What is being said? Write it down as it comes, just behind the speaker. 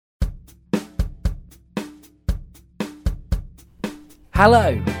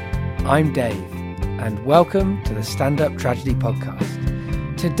Hello, I'm Dave, and welcome to the Stand Up Tragedy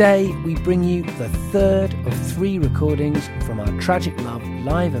Podcast. Today we bring you the third of 3 recordings from our Tragic Love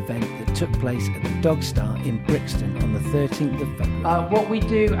live event that took place at the Dog Star in Brixton on the 13th of February. What we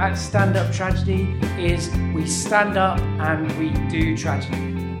do at Stand Up Tragedy is we stand up and we do tragedy.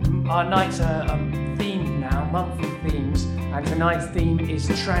 Our nights are themed now, monthly themes, and tonight's theme is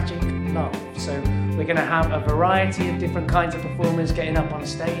Tragic Love. So we're going to have a variety of different kinds of performers getting up on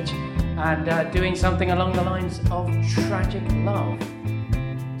stage and doing something along the lines of Tragic Love.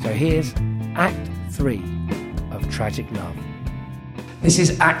 So here's Act 3 of Tragic Love. This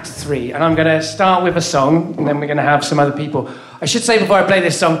is Act 3, and I'm going to start with a song, and then we're going to have some other people. I should say before I play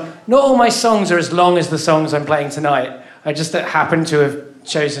this song, not all my songs are as long as the songs I'm playing tonight. I just happen to have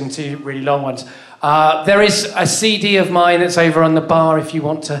chosen 2 really long ones. There is a CD of mine that's over on the bar if you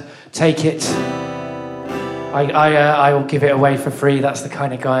want to take it. I will give it away for free. That's the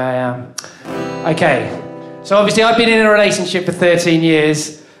kind of guy I am. Okay, so obviously I've been in a relationship for 13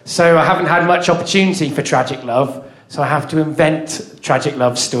 years, so I haven't had much opportunity for tragic love, so I have to invent tragic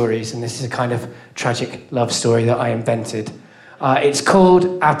love stories, and this is a kind of tragic love story that I invented. It's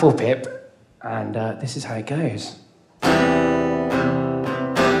called Apple Pip, and this is how it goes.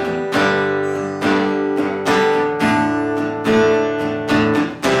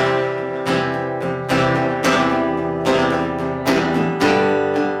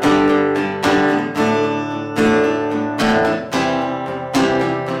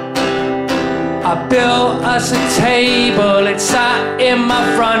 I built us a table, it sat in my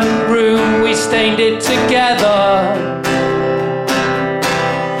front room, we stained it together.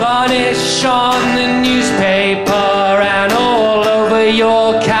 Varnish on the newspaper and all over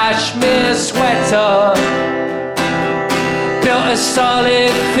your cashmere sweater. Built a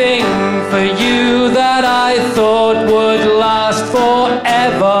solid thing for you that I thought would last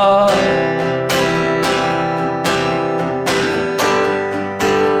forever.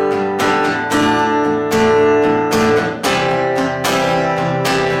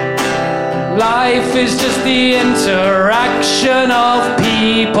 Life is just the interaction of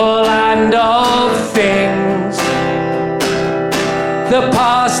people and of things. The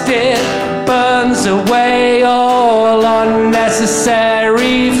past, it burns away all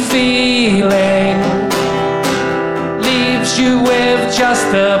unnecessary feeling. Leaves you with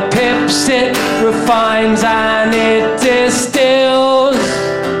just the pips, it refines and it distills.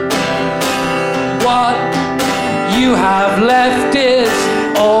 What you have left is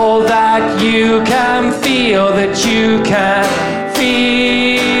all that you can feel, that you can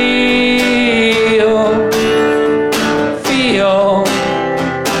feel, feel,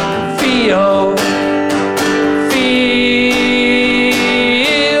 feel,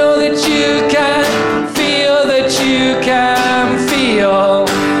 feel, that you can feel, that you can feel.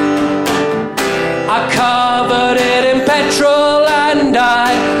 I covered it in petrol and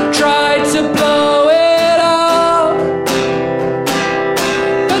I tried to blow it up.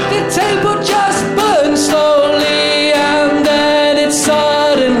 Table just burned slowly and then it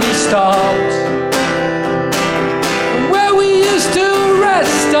suddenly stopped. Where we used to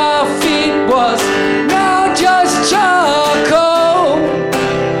rest our feet was now just charcoal.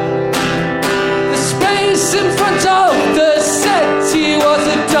 The space in front of the settee was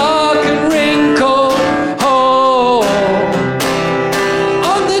a dark and wrinkled hole.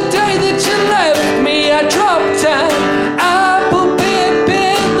 On the day that you left me, I dropped an apple pip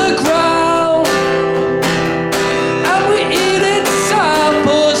in the ground, and we eat its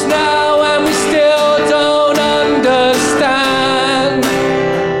apples now, and we still don't understand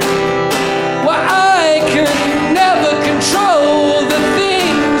why I can never control the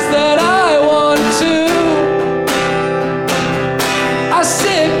things that I want to. I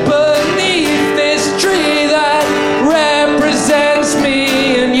sit beneath this tree that represents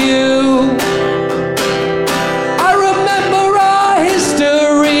me and you. I remember our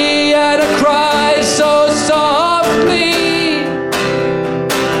history and I cry so softly.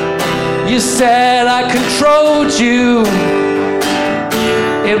 You said I controlled you.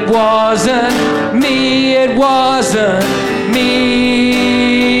 It wasn't me, it wasn't me.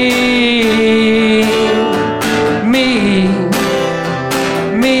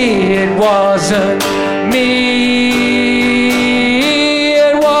 Me, it wasn't me.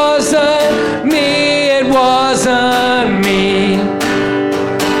 It wasn't me, it wasn't me.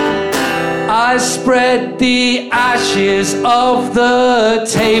 I spread the ashes of the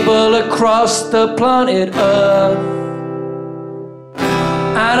table across the planet Earth,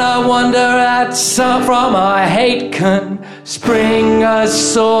 and I wonder at some from our hate can spring a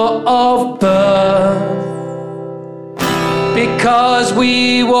sort of birth. because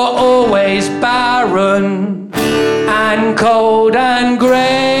we were always barren and cold and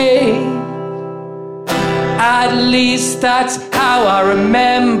grey. At least that's how I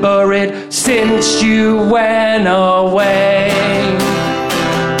remember it since you went away.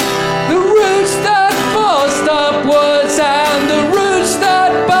 The roots that forced upwards and the roots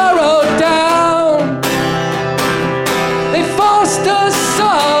that burrowed down, they forced a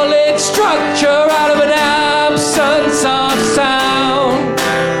solid structure out of an absence of sound.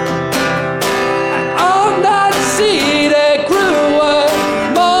 And on that seed it grew a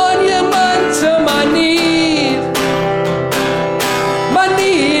monument to my need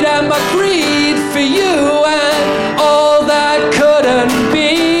and my greed for you and all that couldn't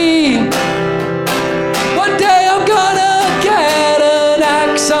be. One day I'm gonna get an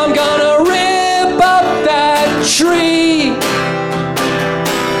axe, I'm gonna rip up that tree.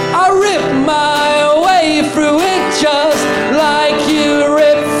 I rip my way through it just like you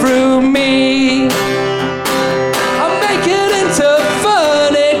ripped through me. I'll make it into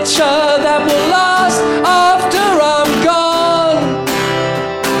furniture that will last after I'm gone.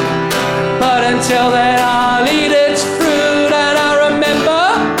 But until then I'll eat its fruit, and I remember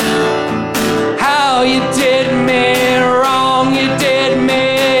how you did me wrong. You did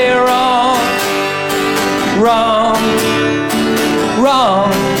me wrong. Wrong.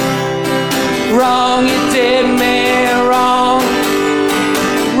 Wrong. Wrong, you did me wrong.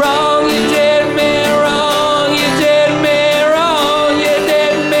 Wrong, you did me wrong. You did me wrong. You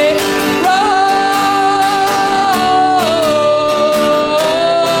did me wrong.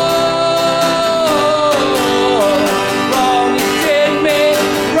 You did me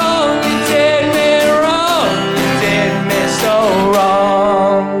wrong. You did me wrong. You did me so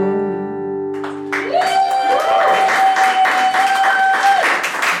wrong.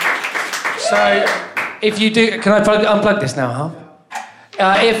 So, if you do, can I unplug this now, huh?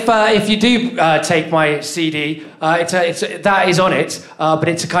 If you do take my CD, that is on it, but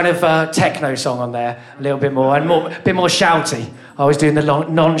it's a kind of techno song on there, a little bit more, and a bit more shouty. I was doing the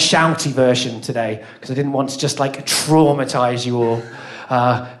non-shouty version today because I didn't want to just like traumatise you all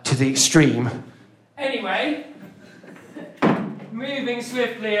to the extreme. Anyway, moving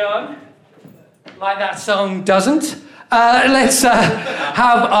swiftly on, like that song doesn't. Let's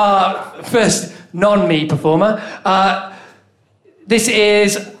have our first non-me performer. This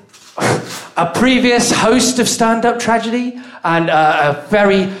is a previous host of Stand Up Tragedy and a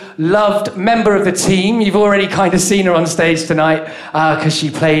very loved member of the team. You've already kind of seen her on stage tonight because she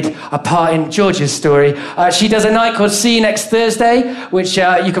played a part in George's story. She does a night called See You Next Thursday, which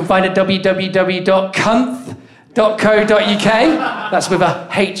you can find at www.cunth.co.uk. That's with a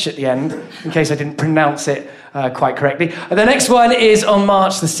H at the end, in case I didn't pronounce it quite correctly. The next one is on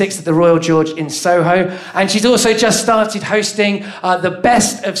March the 6th at the Royal George in Soho, and she's also just started hosting the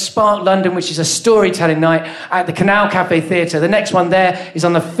Best of Spark London, which is a storytelling night at the Canal Cafe Theatre. The next one there is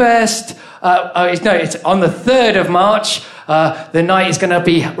on the 1st, it's on the 3rd of March. The night is going to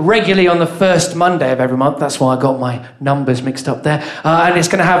be regularly on the first Monday of every month. That's why I got my numbers mixed up there. And it's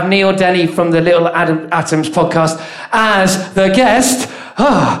going to have Neil Denny from the Little Atoms podcast as the guest.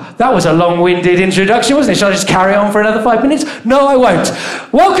 That was a long-winded introduction, wasn't it? Shall I just carry on for another 5 minutes? No, I won't.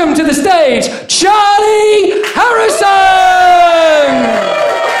 Welcome to the stage, Charlie Harrison!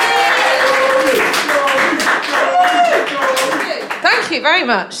 Thank you very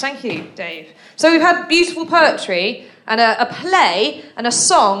much. Thank you, Dave. So we've had beautiful poetry and a play and a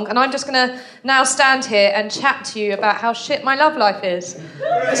song, and I'm just going to now stand here and chat to you about how shit my love life is.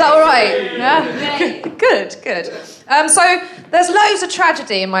 Is that all right? Yeah? Good. So there's loads of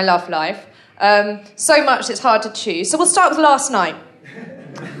tragedy in my love life, so much it's hard to choose. So we'll start with last night.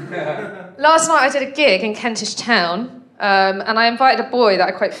 Last night I did a gig in Kentish Town, and I invited a boy that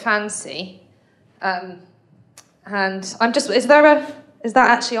I quite fancy. And I'm just... Is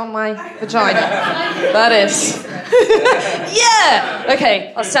that actually on my vagina? That is. Yeah!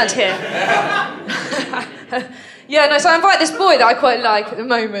 Okay, I'll stand here. So I invite this boy that I quite like at the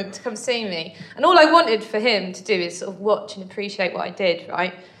moment to come see me. And all I wanted for him to do is sort of watch and appreciate what I did,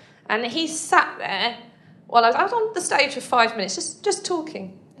 right? And he sat there while I was on the stage for 5 minutes, just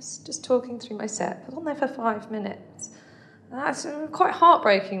talking. Just talking through my set. I was on there for 5 minutes. And that's quite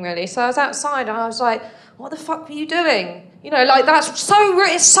heartbreaking, really. So I was outside and I was like, what the fuck were you doing? You know, like, that's so rude.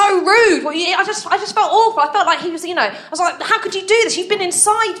 It's so rude. I just felt awful. I felt like he was, I was like, how could you do this? You've been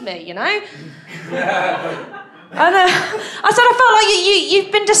inside me, And I said, I felt like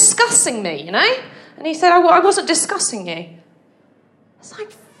you've been discussing me, And he said, I wasn't discussing you. I was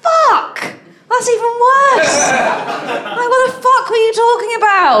like, fuck! That's even worse. Like, what the fuck were you talking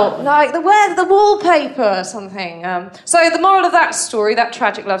about? Like, the wallpaper or something. So the moral of that story, that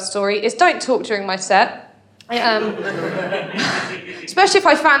tragic love story, is don't talk during my set. Especially if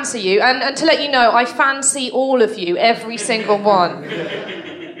I fancy you. And to let you know, I fancy all of you, every single one.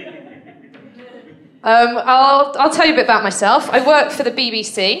 I'll tell you a bit about myself. I work for the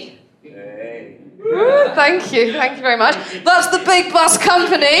BBC. Thank you very much. That's the Big Bus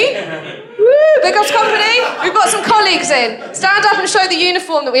Company. Big Bus Company. We've got some colleagues in. Stand up and show the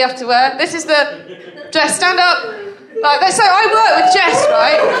uniform that we have to wear. This is the Jess. Stand up. Like, so I work with Jess,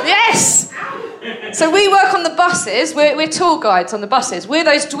 right? Yes. So we work on the buses. We're tour guides on the buses. We're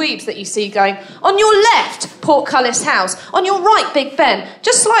those dweebs that you see going on your left, Portcullis House. On your right, Big Ben.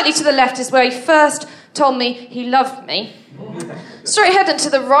 Just slightly to the left is where he first told me he loved me. Straight ahead and to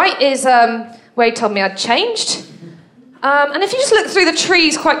the right is where he told me I'd changed. And if you just look through the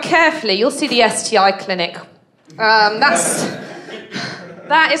trees quite carefully, you'll see the STI clinic. That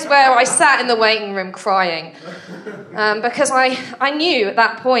is where I sat in the waiting room crying. Because I knew at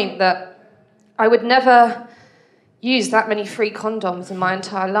that point that I would never use that many free condoms in my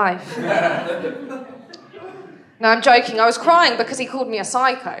entire life. No, I'm joking. I was crying because he called me a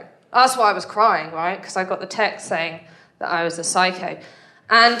psycho. That's why I was crying, right? Because I got the text saying that I was a psycho.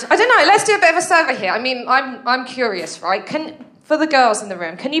 And I don't know, let's do a bit of a survey here. I mean, I'm curious, right? For the girls in the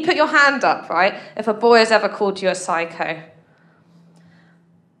room, can you put your hand up, right, if a boy has ever called you a psycho?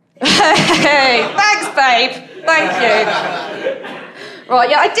 Hey, thanks, babe. Thank you. Right,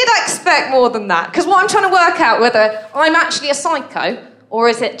 yeah, I did expect more than that, because what I'm trying to work out whether I'm actually a psycho or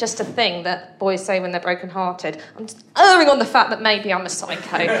is it just a thing that boys say when they're brokenhearted. I'm just erring on the fact that maybe I'm a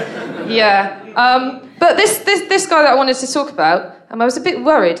psycho. Yeah. But this guy that I wanted to talk about, I was a bit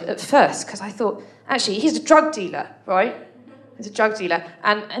worried at first because I thought, actually, he's a drug dealer, right? He's a drug dealer,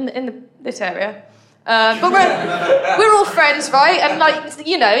 and in this area. But we're all friends, right? And like,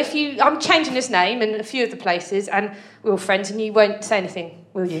 you know, I'm changing his name in a few of the places, and we're all friends, and you won't say anything,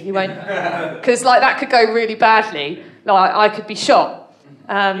 will you? You won't, because like that could go really badly. Like I could be shot.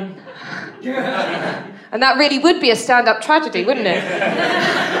 And that really would be a stand-up tragedy, wouldn't it?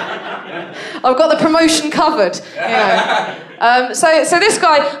 I've got the promotion covered. You know. So this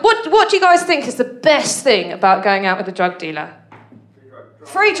guy, what do you guys think is the best thing about going out with a drug dealer?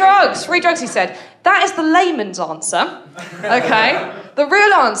 Free drugs, he said. That is the layman's answer, okay? The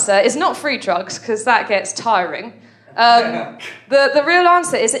real answer is not free drugs, because that gets tiring. The real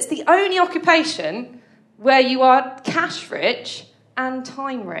answer is it's the only occupation where you are cash rich and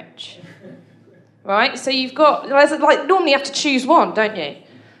time rich, right? So you've got, like, normally you have to choose one, don't you?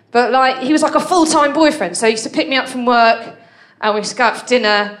 But like, he was like a full-time boyfriend, so he used to pick me up from work, and we used to go out for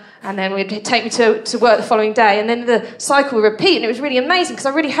dinner, and then we'd take me to work the following day, and then the cycle would repeat, and it was really amazing, because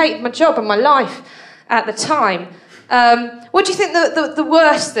I really hated my job and my life at the time. What do you think the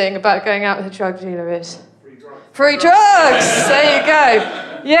worst thing about going out with a drug dealer is? Free drugs! There you go.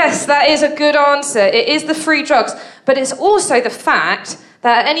 Yes, that is a good answer. It is the free drugs, but it's also the fact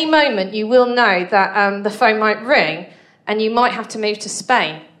that at any moment you will know that the phone might ring and you might have to move to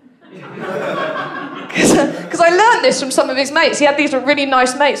Spain. Because I learned this from some of his mates. He had these really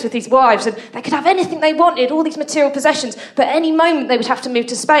nice mates with his wives, and they could have anything they wanted, all these material possessions, but at any moment they would have to move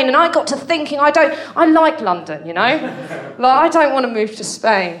to Spain. And I got to thinking, I like London, you know? Like, I don't want to move to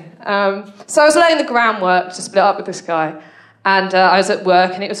Spain. So I was laying the groundwork to split up with this guy. And I was at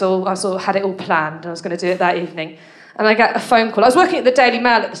work, and I had it all planned. I was going to do it that evening. And I got a phone call. I was working at the Daily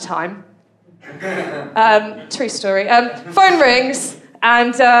Mail at the time. True story. Phone rings,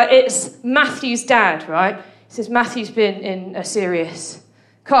 and it's Matthew's dad, right? He says, Matthew's been in a serious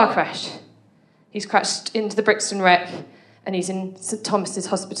car crash. He's crashed into the Brixton wreck, and he's in St Thomas's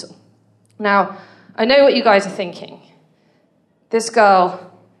Hospital. Now, I know what you guys are thinking. This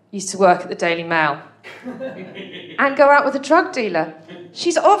girl used to work at the Daily Mail and go out with a drug dealer.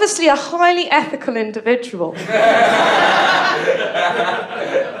 She's obviously a highly ethical individual.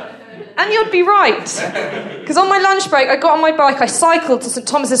 And you'd be right. Because on my lunch break, I got on my bike, I cycled to St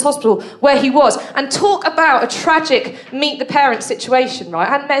Thomas's Hospital, where he was, and talk about a tragic meet-the-parents situation, right?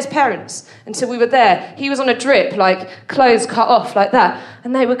 I hadn't met his parents until we were there. He was on a drip, like, clothes cut off like that.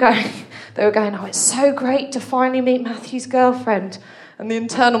 And they were going, oh, it's so great to finally meet Matthew's girlfriend. And the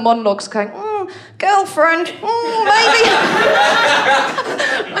internal monologue's going, girlfriend, maybe,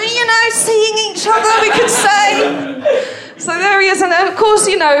 you know, seeing each other, we could say. So there he is, and of course,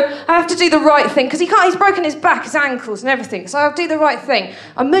 you know, I have to do the right thing, because he's broken his back, his ankles and everything, so I'll do the right thing.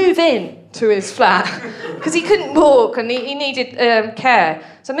 I move in to his flat, because he couldn't walk, and he needed care.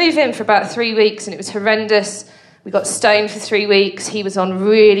 So I moved in for about 3 weeks, and it was horrendous. We got stoned for 3 weeks. He was on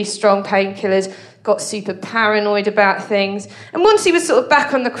really strong painkillers, got super paranoid about things. And once he was sort of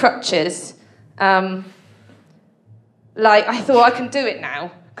back on the crutches, I thought, I can do it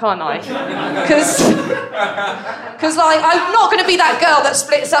now, can't I? Because I'm not going to be that girl that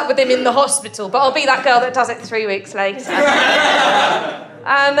splits up with him in the hospital, but I'll be that girl that does it 3 weeks later.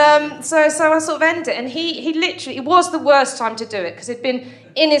 And so I sort of ended it. And he literally, it was the worst time to do it, because he'd been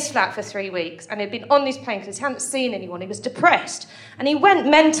in his flat for 3 weeks, and he'd been on these painkillers. He hadn't seen anyone. He was depressed. And he went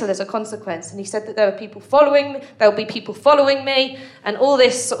mental as a consequence. And he said that there'll be people following me, and all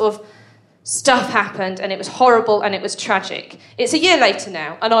this sort of stuff happened, and it was horrible, and it was tragic. It's a year later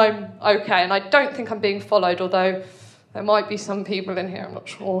now, and I'm okay, and I don't think I'm being followed, although there might be some people in here, I'm not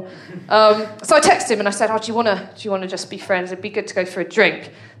sure. So I texted him and I said, do you want to just be friends? It'd be good to go for a drink.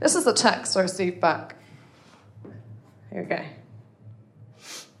 This is the text I received back. Here we go.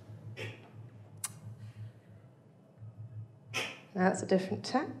 That's a different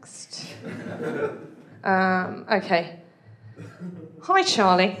text. Okay. Hi,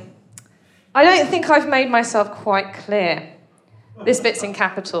 Charlie. I don't think I've made myself quite clear. This bit's in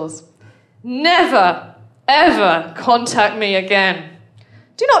capitals. Never, ever contact me again.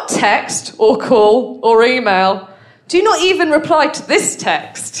 Do not text or call or email. Do not even reply to this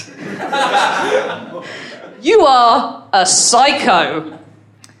text. You are a psycho.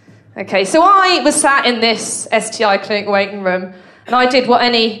 Okay, so I was sat in this STI clinic waiting room, and I did what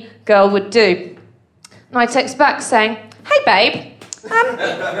any girl would do. And I text back saying, hey babe,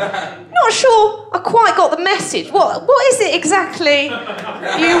 not sure I quite got the message. What is it exactly you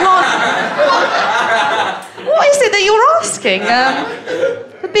want? What is it that you're asking?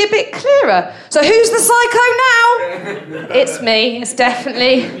 It'd be a bit clearer. So who's the psycho now? It's me. It's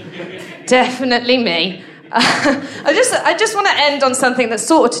definitely me. I just want to end on something that's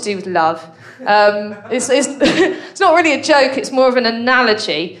sort of to do with love. It's not really a joke. It's more of an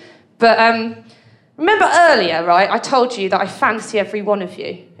analogy. But remember earlier, right? I told you that I fancy every one of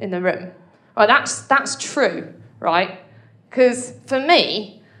you in the room. Right? That's true, right? Because for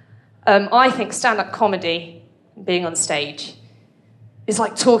me, I think stand-up comedy, being on stage, is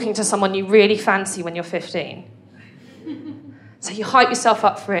like talking to someone you really fancy when you're 15. So you hype yourself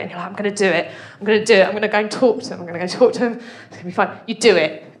up for it, and you're like, I'm going to do it. I'm going to go and talk to him. It's going to be fun. You do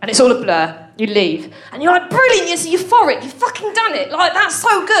it, and it's all a blur. You leave. And you're like, brilliant, you're euphoric. You've fucking done it. Like, that's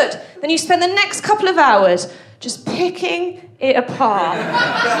so good. Then you spend the next couple of hours just picking it apart.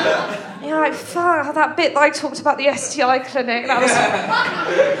 And you're like, fuck, that bit that I talked about the STI clinic, that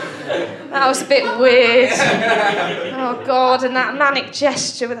was a bit weird. Oh, God, and that manic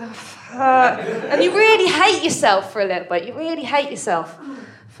gesture with and you really hate yourself for a little bit. You really hate yourself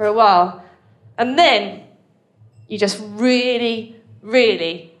for a while. And then you just really,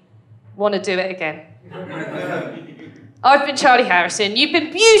 really want to do it again. I've been Charlie Harrison. You've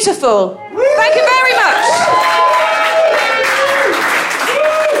been beautiful. Thank you very much.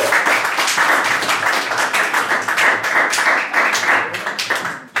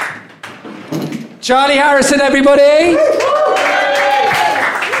 Charlie Harrison, everybody.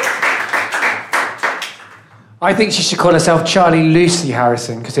 I think she should call herself Charlie Lucy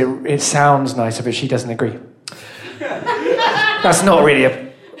Harrison, because it sounds nicer, but she doesn't agree. That's not really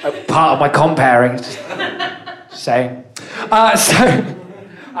a part of my comparing, just saying. I'm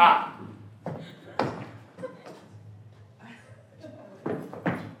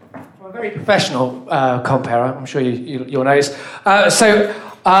a very professional comparer, I'm sure you'll notice.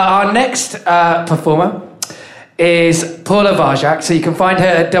 Our next performer is Paula Varjak. So you can find her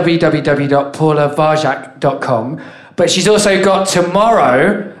at www.paulavarjak.com. But she's also got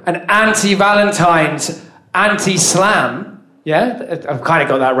tomorrow an anti-Valentine's anti-slam. Yeah, I've kind of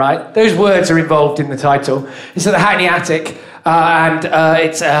got that right. Those words are involved in the title. It's at the Hackney Attic, and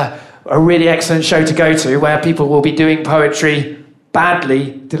it's a really excellent show to go to, where people will be doing poetry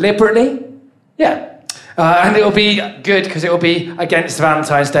badly, deliberately. Yeah. And it'll be good because it'll be against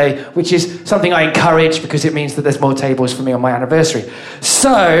Valentine's Day, which is something I encourage because it means that there's more tables for me on my anniversary.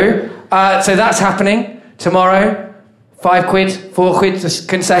 So that's happening tomorrow. £5, £4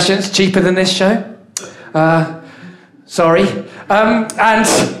 concessions, cheaper than this show. Sorry. And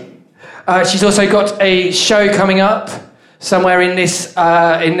she's also got a show coming up somewhere in this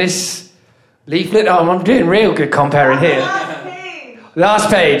leaflet. Oh, I'm doing real good comparing here. Last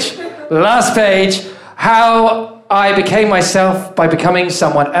page. How I became myself by becoming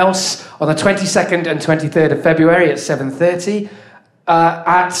someone else on the 22nd and 23rd of February at 7:30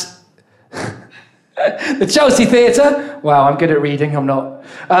 at the Chelsea Theatre. Wow, I'm good at reading, I'm not.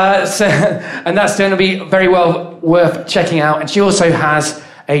 And that's going to be very well worth checking out. And she also has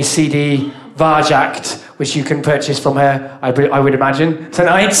a CD, Varjacked, which you can purchase from her, I would imagine,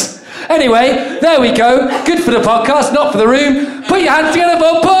 tonight. Anyway, there we go. Good for the podcast, not for the room. Put your hands together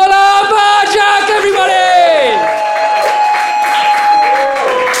for Paula Barjack, everybody!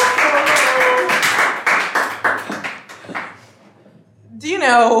 Do you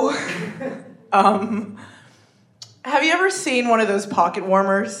know, have you ever seen one of those pocket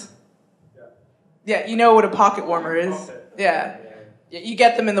warmers? Yeah, you know what a pocket warmer is? Yeah. You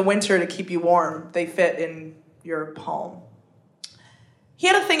get them in the winter to keep you warm. They fit in your palm. He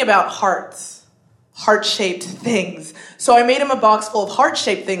had a thing about hearts, heart-shaped things. So I made him a box full of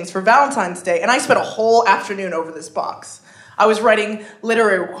heart-shaped things for Valentine's Day, and I spent a whole afternoon over this box. I was writing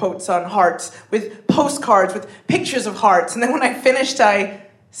literary quotes on hearts, with postcards, with pictures of hearts, and then when I finished, I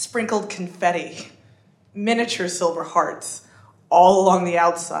sprinkled confetti, miniature silver hearts, all along the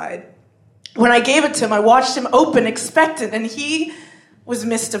outside. When I gave it to him, I watched him open, expectant, and he was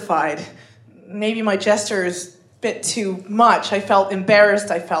mystified. Maybe my gesture is a bit too much. I felt embarrassed,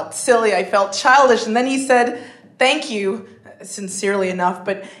 I felt silly, I felt childish, and then he said, "Thank you," sincerely enough,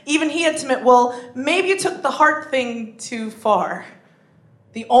 but even he had to admit, well, maybe you took the heart thing too far.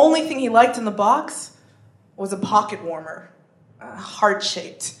 The only thing he liked in the box was a pocket warmer,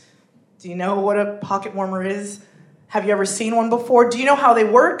 heart-shaped. Do you know what a pocket warmer is? Have you ever seen one before? Do you know how they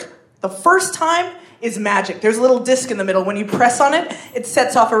work? The first time is magic. There's a little disc in the middle. When you press on it, it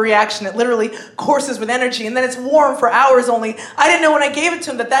sets off a reaction. It literally courses with energy, and then it's warm for hours only. I didn't know when I gave it to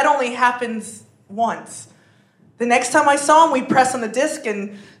him that only happens once. The next time I saw him, we press on the disc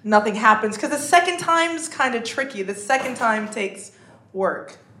and nothing happens, because the second time's kind of tricky. The second time takes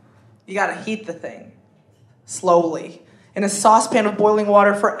work. You gotta heat the thing slowly in a saucepan of boiling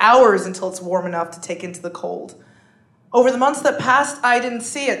water for hours until it's warm enough to take into the cold. Over the months that passed, I didn't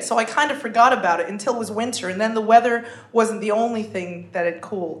see it, so I kind of forgot about it until it was winter, and then the weather wasn't the only thing that had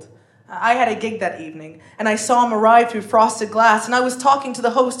cooled. I had a gig that evening, and I saw him arrive through frosted glass, and I was talking to the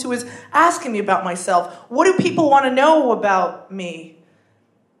host who was asking me about myself. What do people want to know about me?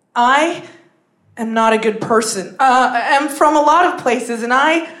 I am not a good person. I'm from a lot of places, and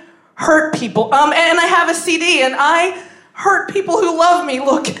I hurt people. And I have a CD, and I hurt people who love me.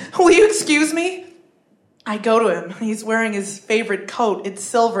 Look, will you excuse me? I go to him. He's wearing his favorite coat. It's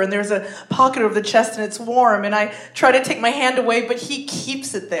silver, and there's a pocket over the chest, and it's warm. And I try to take my hand away, but he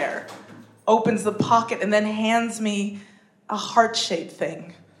keeps it there. Opens the pocket, and then hands me a heart-shaped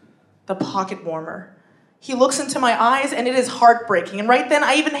thing. The pocket warmer. He looks into my eyes, and it is heartbreaking. And right then,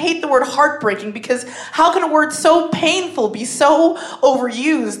 I even hate the word heartbreaking, because how can a word so painful be so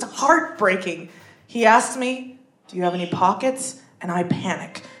overused? Heartbreaking. He asks me, "Do you have any pockets?" And I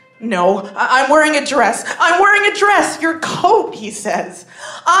panic. "No, I'm wearing a dress. I'm wearing a dress. Your coat," he says.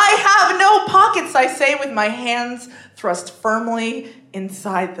 "I have no pockets," I say with my hands thrust firmly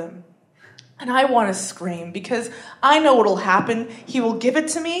inside them. And I want to scream because I know what'll happen. He will give it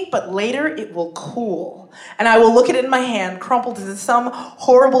to me, but later it will cool. And I will look at it in my hand, crumpled into some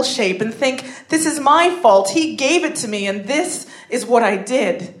horrible shape, and think, this is my fault. He gave it to me, and this is what I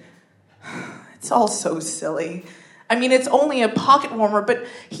did. It's all so silly. I mean, it's only a pocket warmer, but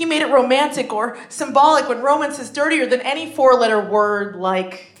he made it romantic or symbolic when romance is dirtier than any four-letter word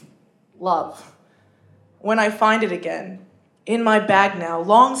like love. When I find it again, in my bag now,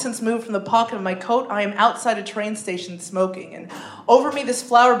 long since moved from the pocket of my coat, I am outside a train station smoking, and over me this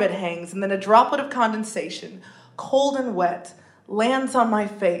flower bed hangs, and then a droplet of condensation, cold and wet, lands on my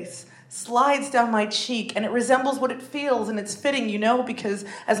face, slides down my cheek, and it resembles what it feels, and it's fitting, you know, because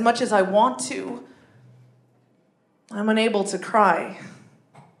as much as I want to, I'm unable to cry.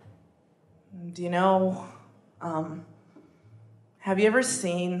 Do you know, have you ever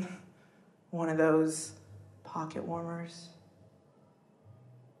seen one of those pocket warmers?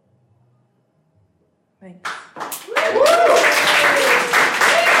 Thanks.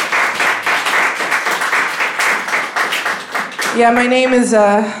 Yeah, my name is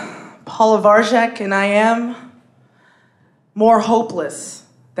Paula Barjack, and I am more hopeless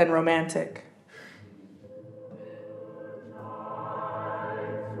than romantic.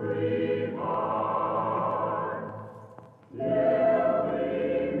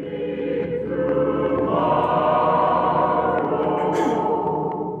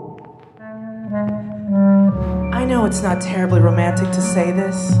 I know it's not terribly romantic to say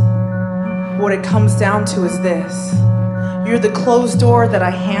this. What it comes down to is this. You're the closed door that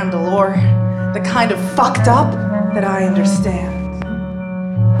I handle, or the kind of fucked up that I understand.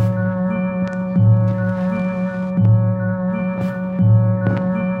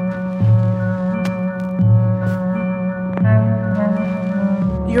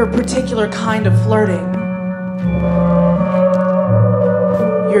 You're a particular kind of flirting.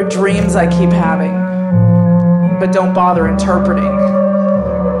 Your dreams I keep having. but don't bother interpreting.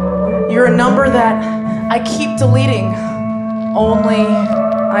 You're a number that I keep deleting, only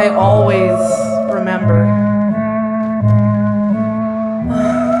I always remember.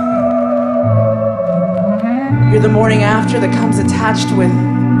 You're the morning after that comes attached with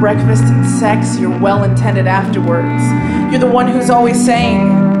breakfast and sex, you're well-intended afterwards. You're the one who's always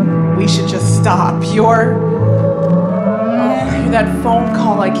saying, we should just stop. You're that phone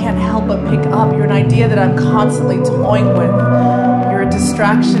call I can't help but pick up. You're an idea that I'm constantly toying with. You're a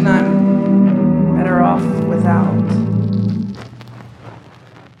distraction I'm better off without.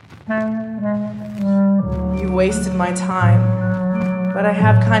 You wasted my time, but I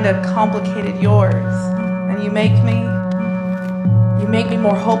have kind of complicated yours. And you make me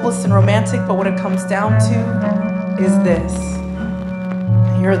more hopeless and romantic, but what it comes down to is this.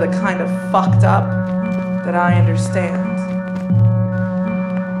 You're the kind of fucked up that I understand.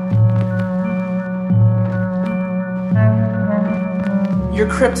 You're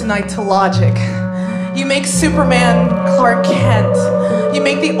kryptonite to logic. You make Superman Clark Kent. You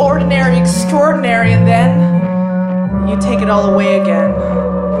make the ordinary extraordinary, and then you take it all away again.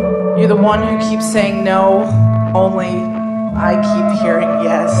 You're the one who keeps saying no, only I keep hearing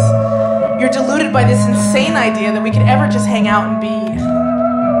yes. You're deluded by this insane idea that we could ever just hang out and be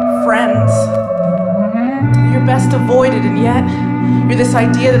friends. You're best avoided, and yet you're this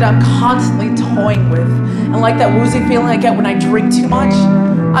idea that I'm constantly toying with. And like that woozy feeling I get when I drink too much,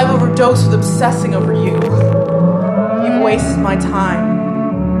 I've overdosed with obsessing over you. You've wasted my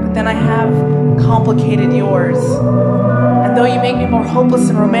time, but then I have complicated yours. And though you make me more hopeless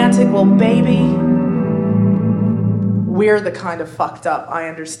and romantic, well, baby, we're the kind of fucked up I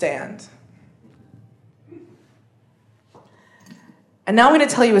understand. And now I'm going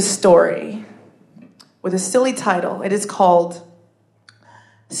to tell you a story with a silly title. It is called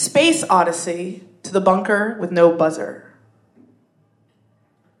Space Odyssey to the Bunker with No Buzzer.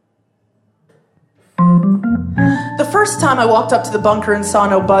 The first time I walked up to the bunker and saw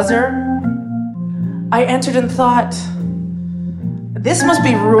no buzzer, I entered and thought, this must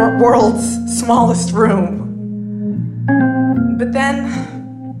be world's smallest room. But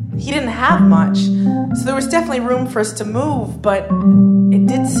then he didn't have much, so there was definitely room for us to move, but it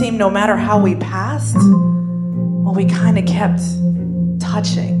did seem no matter how we passed, well, we kind of kept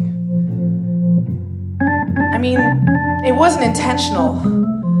touching. I mean, it wasn't intentional,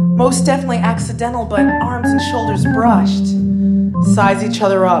 most definitely accidental, but arms and shoulders brushed, size each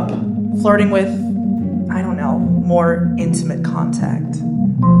other up, flirting with, I don't know, more intimate contact.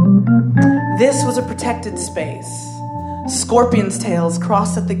 This was a protected space. Scorpion's tails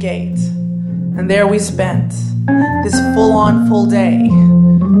crossed at the gate, and there we spent this full-on full day.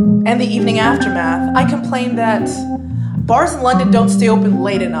 And the evening aftermath, I complained that bars in London don't stay open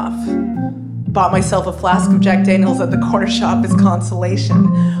late enough. Bought myself a flask of Jack Daniels at the corner shop as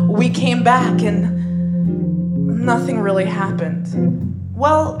consolation. We came back and nothing really happened.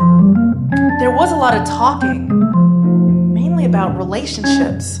 Well, there was a lot of talking, mainly about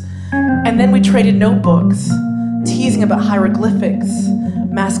relationships. And then we traded notebooks, teasing about hieroglyphics,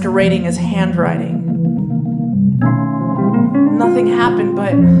 masquerading as handwriting. Nothing happened,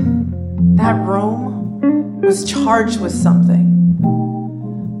 but that room was charged with something.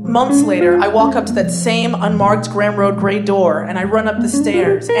 Months later, I walk up to that same unmarked Graham Road gray door, and I run up the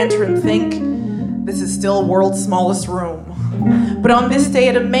stairs, enter and think, this is still world's smallest room. But on this day,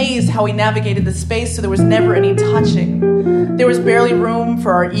 it amazed how we navigated the space so there was never any touching. There was barely room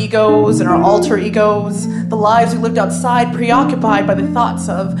for our egos and our alter egos, the lives we lived outside, preoccupied by the thoughts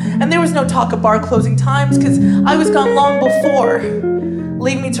of. And there was no talk of bar closing times, because I was gone long before,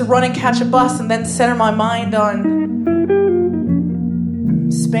 leaving me to run and catch a bus and then center my mind on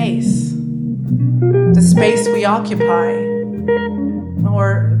space. The space we occupy,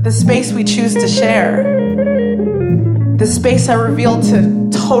 or the space we choose to share. The space I reveal to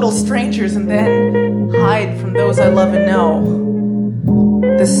total strangers and then hide from those I love and know.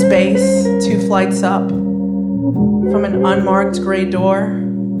 The space 2 flights up from an unmarked gray door.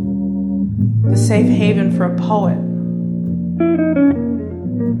 The safe haven for a poet.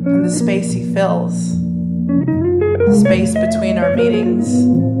 And the space he fills. The space between our meetings.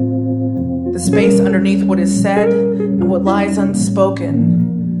 The space underneath what is said and what lies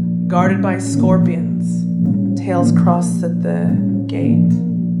unspoken, guarded by scorpions. Tails crossed at the gate.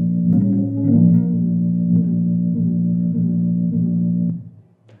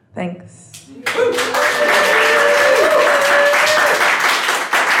 Thanks.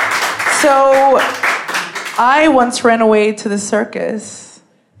 So, I once ran away to the circus,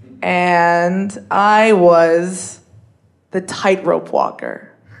 and I was the tightrope walker.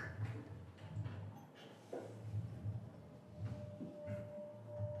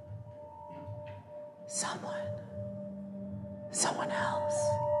 someone else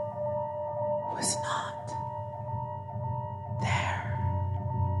was not there.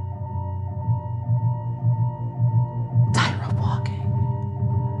 Tightrope walking,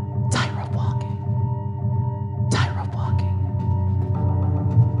 tightrope walking, tightrope walking.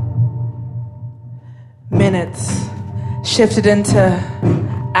 Minutes shifted into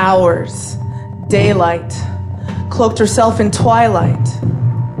hours, daylight, cloaked herself in twilight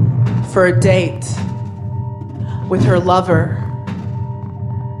for a date with her lover.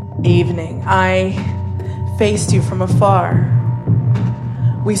 Evening, I faced you from afar.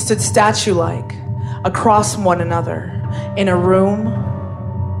 We stood statue-like across one another in a room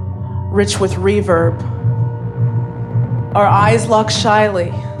rich with reverb. Our eyes locked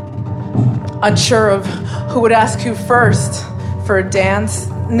shyly, unsure of who would ask who first for a dance.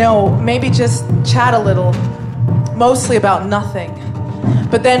 No, maybe just chat a little, mostly about nothing.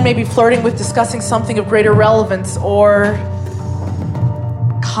 But then maybe flirting with discussing something of greater relevance or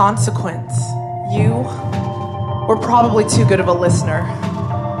consequence. You were probably too good of a listener.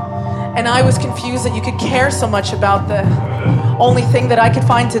 And I was confused that you could care so much about the only thing that I could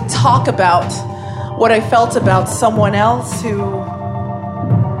find to talk about, what I felt about someone else who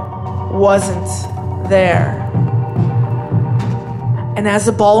wasn't there. And as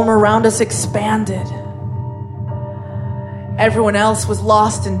the ballroom around us expanded, everyone else was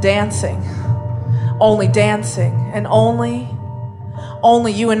lost in dancing, and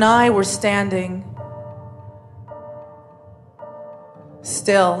only you and I were standing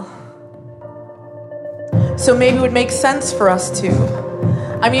still. So maybe it would make sense for us to.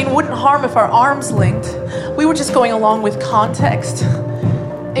 I mean, it wouldn't harm if our arms linked. We were just going along with context.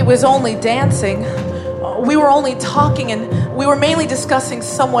 It was only dancing. We were only talking, and we were mainly discussing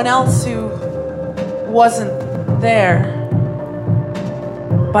someone else who wasn't there.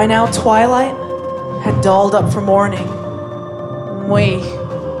 By now, twilight had dolled up for morning. We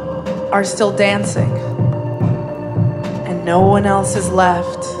are still dancing, and no one else is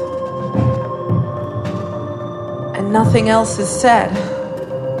left, and nothing else is said.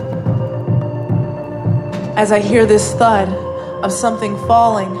 As I hear this thud of something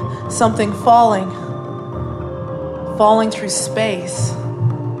falling through space,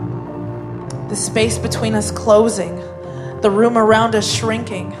 the space between us closing, the room around us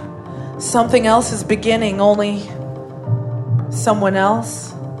shrinking. Something else is beginning, only someone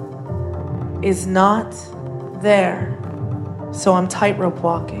else is not there. So I'm tightrope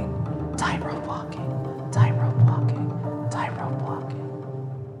walking, tightrope walking, tightrope walking, tightrope walking.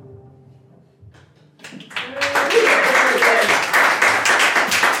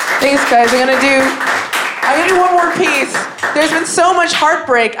 Thanks, guys. I'm gonna do one more piece. There's been so much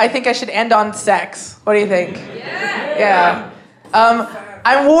heartbreak, I think I should end on sex. What do you think? Yeah.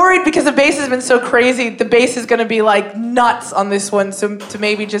 I'm worried because the bass has been so crazy. The bass is going to be like nuts on this one, so to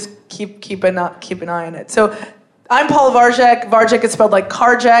maybe just keep an eye on it. So I'm Paula Varjak. Varjak is spelled like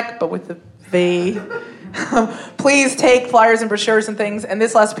carjack, but with the V. Please take flyers and brochures and things. And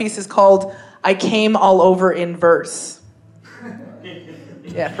this last piece is called I Came All Over in Verse.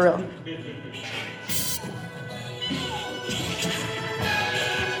 Yeah, for real.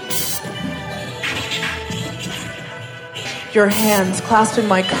 Your hands clasping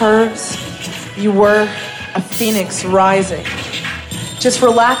my curves, you were a phoenix rising. Just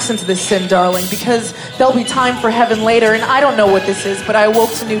relax into this sin, darling, because there'll be time for heaven later, and I don't know what this is, but I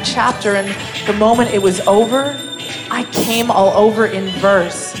awoke to a new chapter, and the moment it was over, I came all over in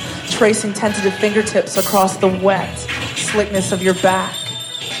verse, tracing tentative fingertips across the wet slickness of your back.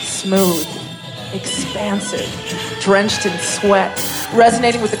 Smooth, expansive, drenched in sweat,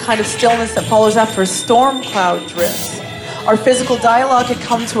 resonating with the kind of stillness that follows after a storm cloud drifts. Our physical dialogue had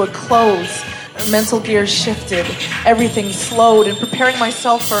come to a close. Mental gears shifted. Everything slowed. And preparing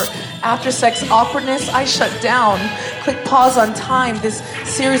myself for after-sex awkwardness, I shut down. Click pause on time. This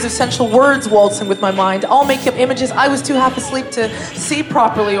series of sensual words waltzing with my mind. All making up images I was too half asleep to see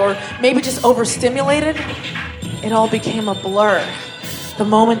properly, or maybe just overstimulated. It all became a blur. The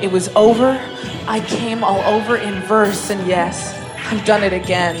moment it was over, I came all over in verse, and yes, I've done it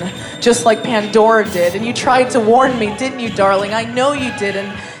again, just like Pandora did. And you tried to warn me, didn't you, darling? I know you did,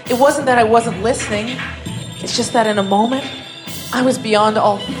 and it wasn't that I wasn't listening. It's just that in a moment, I was beyond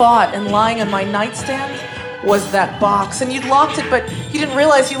all thought, and lying on my nightstand was that box. And you'd locked it, but you didn't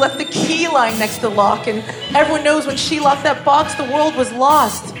realize you left the key lying next to the lock, and everyone knows when she locked that box, the world was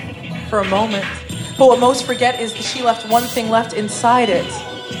lost for a moment. But what most forget is that she left one thing left inside it: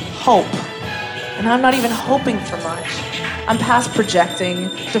 hope. And I'm not even hoping for much. I'm past projecting,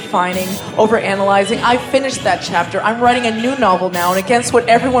 defining, overanalyzing. I've finished that chapter. I'm writing a new novel now, and against what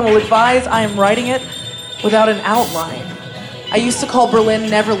everyone will advise, I am writing it without an outline. I used to call Berlin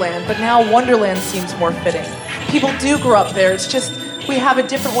Neverland, but now Wonderland seems more fitting. People do grow up there, it's just we have a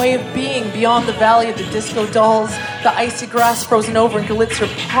different way of being beyond the valley of the disco dolls, the icy grass frozen over in Galitzer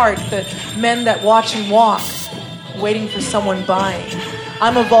Park, the men that watch and walk, waiting for someone buying.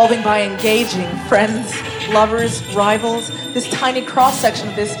 I'm evolving by engaging friends, lovers, rivals, this tiny cross-section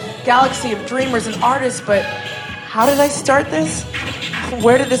of this galaxy of dreamers and artists, but how did I start this?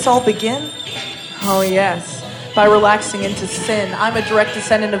 Where did this all begin? Oh yes, by relaxing into sin. I'm a direct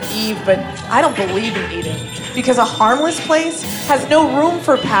descendant of Eve, but I don't believe in eating, because a harmless place has no room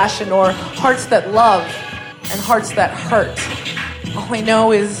for passion or hearts that love and hearts that hurt. All I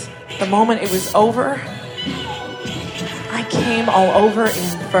know is the moment it was over, I came all over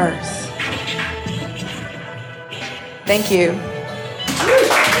in verse. Thank you.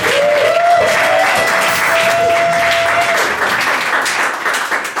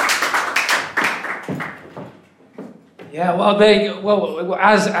 Yeah, well,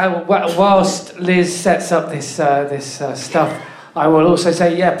 whilst Liz sets up this stuff, I will also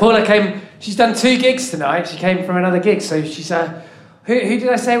say, yeah, Paula came. She's done 2 gigs tonight. She came from another gig, so she's. Who did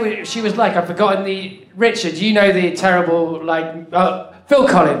I say she was like? I've forgotten the Richard. You know the terrible Phil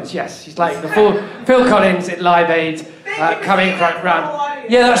Collins. Yes, she's like the full Phil Collins at Live Aid coming round.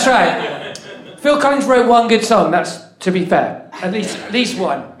 Yeah, that's right. Phil Collins wrote 1 good song. That's, to be fair, at least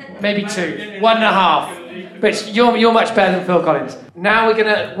 1, maybe 2, 1.5. But you're much better than Phil Collins. Now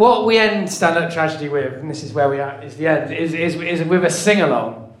what we end Stand Up Tragedy with, and this is where we are, is the end, is with a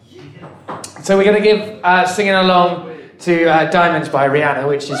sing-along. So we're going to give singing along to Diamonds by Rihanna,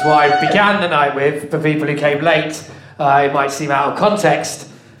 which is what I began the night with. For people who came late, it might seem out of context,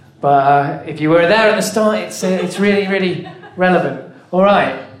 but if you were there at the start, it's really, really relevant. All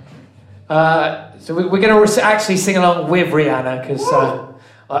right. So we're going to actually sing along with Rihanna, because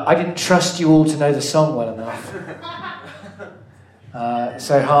I didn't trust you all to know the song well enough.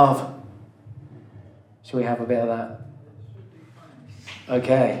 So Harv, shall we have a bit of that?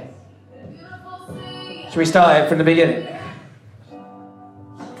 Okay. Shall we start it from the beginning?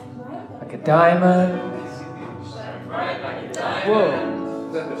 Like a diamond.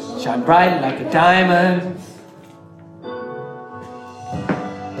 Whoa. Shine bright like a diamond.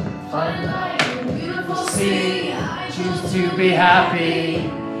 See, choose to be happy.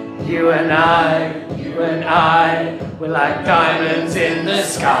 You and I, we're like diamonds in the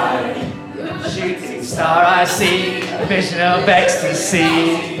sky. Shooting star I see, a vision of ecstasy.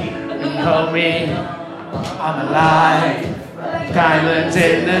 When you hold me, I'm alive. Diamonds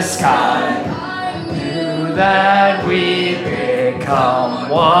in the sky. Knew that we'd become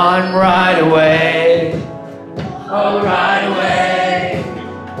one right away. Oh, right away.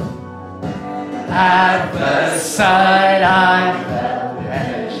 At first sight, I felt the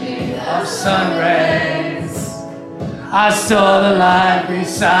energy of sun rays. I saw the light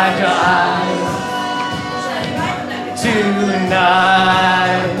inside your eyes.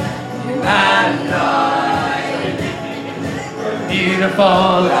 Tonight and night,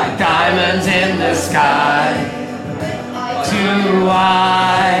 beautiful like diamonds in the sky. Too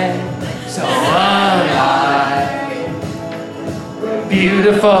wide, so alive.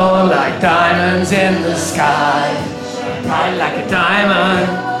 Beautiful like diamonds in the sky. Bright like a diamond.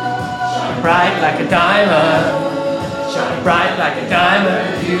 Shine bright like a diamond. Shine bright like a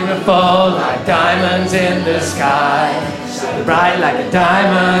diamond. Beautiful like diamonds in the sky. Shine bright like a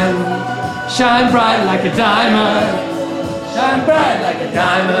diamond. Shine bright like a diamond. Shine bright like a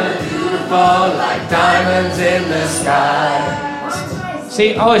diamond. Beautiful like diamonds in the sky.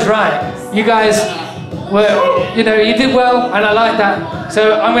 See, I was right. You guys... Well, you did well, and I like that.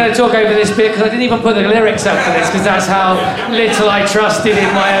 So I'm going to talk over this bit, because I didn't even put the lyrics up for this, because that's how little I trusted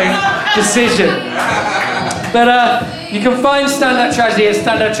in my own decision. But you can find Stand Up Tragedy at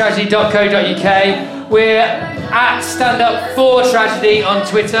standuptragedy.co.uk. We're at Stand Up for Tragedy on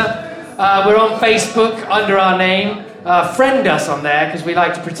Twitter. We're on Facebook under our name. Friend us on there, because we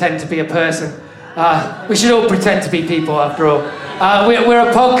like to pretend to be a person. We should all pretend to be people, after all. We're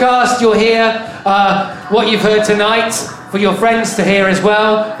a podcast. You'll hear what you've heard tonight for your friends to hear as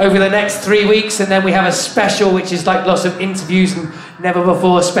well over the next 3 weeks, and then we have a special, which is like lots of interviews and never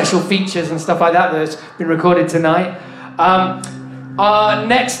before special features and stuff like that that's been recorded tonight. Our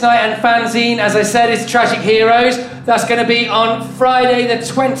next night and fanzine, as I said, is Tragic Heroes. That's going to be on Friday the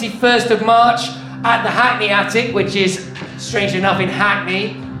 21st of March at the Hackney Attic, which is, strange enough, in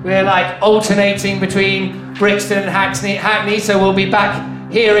Hackney. We're like alternating between Brixton and Hackney, so we'll be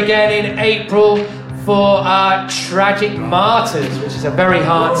back here again in April for our Tragic Martyrs, which is a very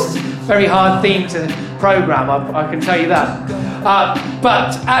hard theme to the programme, I can tell you that.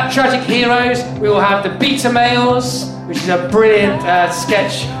 But at Tragic Heroes, we will have the Beta Males, which is a brilliant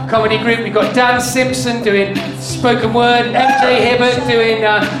sketch comedy group. We've got Dan Simpson doing spoken word, MJ Hibbert doing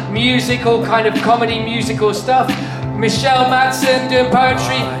musical, kind of comedy musical stuff, Michelle Madsen doing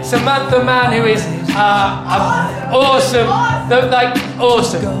poetry, Samantha Mann, who is awesome,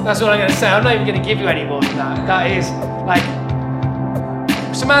 awesome. That's what I'm going to say. I'm not even going to give you any more than that. That is, like,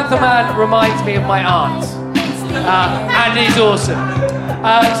 Samantha Mann reminds me of my aunt, and is awesome.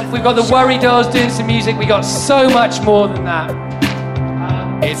 We've got the Worry Dolls doing some music. We got so much more than that.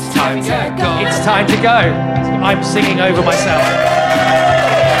 It's time to go. It's time to go. I'm singing over myself.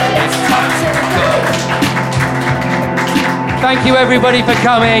 It's time to go. Thank you everybody for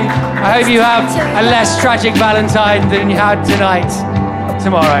coming. I hope you have a less tragic Valentine than you had tonight,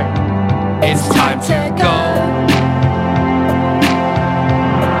 tomorrow. It's time to go.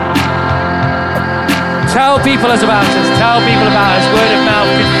 Tell people about us. Tell people about us. Word of mouth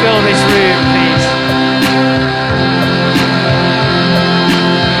could fill this room, please.